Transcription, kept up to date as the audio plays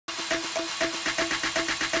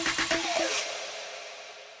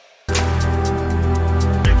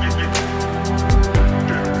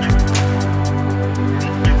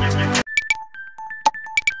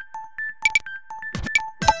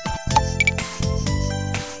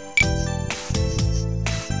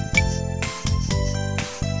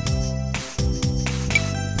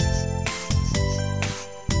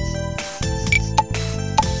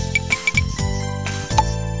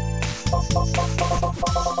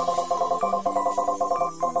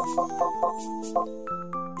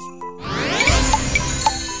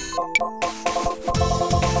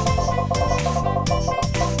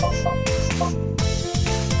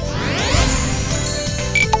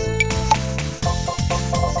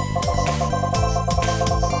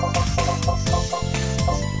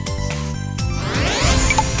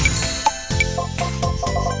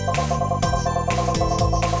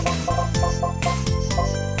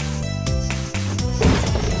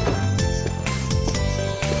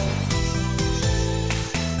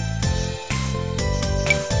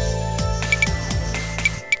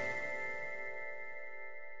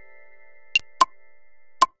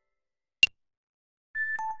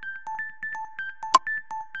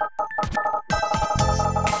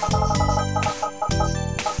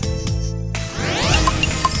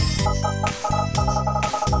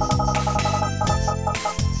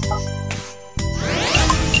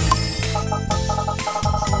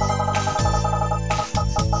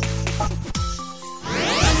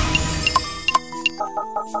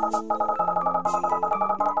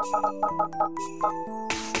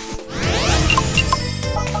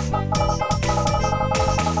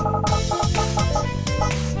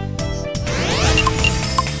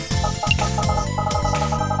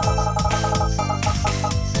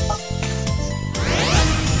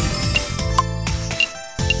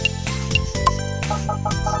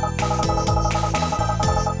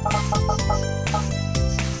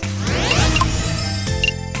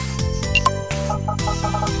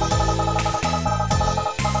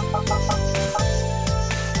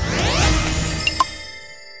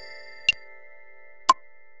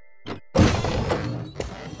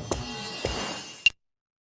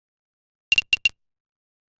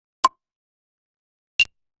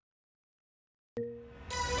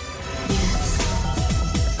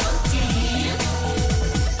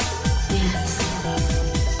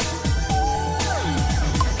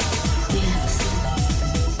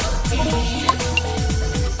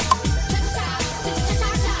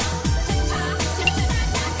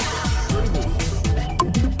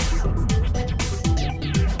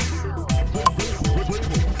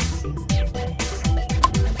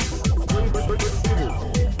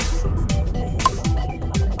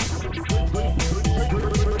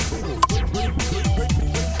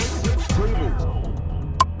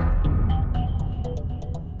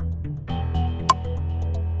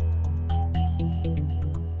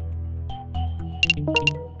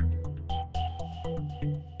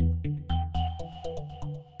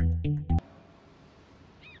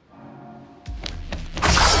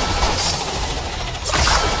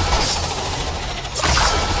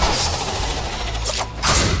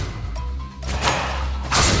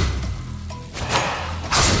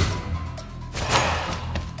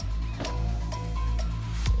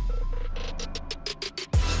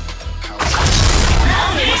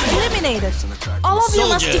Eliminated. All of you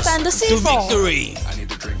must defend the to C4. victory. I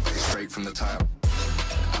need a drink straight from the tap.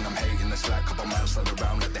 And I'm hating the slack, couple miles slide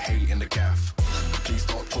around like the hate in the gaff. Please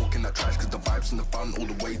stop talking that trash, cause the vibes in the front all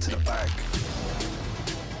the way to the back.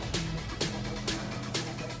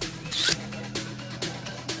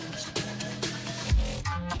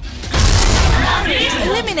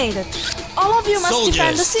 Eliminated. All of you must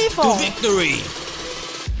defend the Soldiers to C4. victory.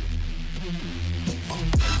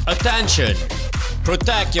 Attention.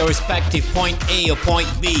 Protect your respective point A or point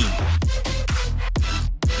B.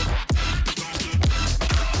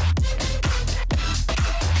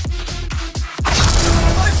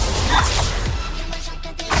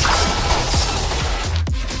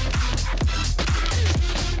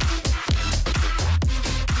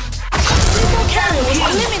 C4 carrier was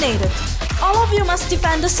eliminated. All of you must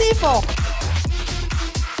defend the C4.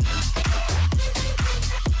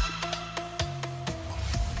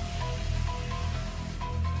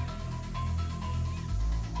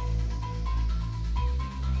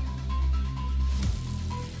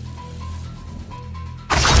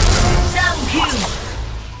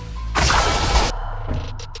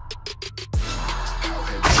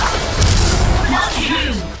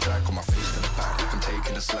 On the track, on my face to the back, like I'm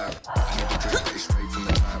taking a slap.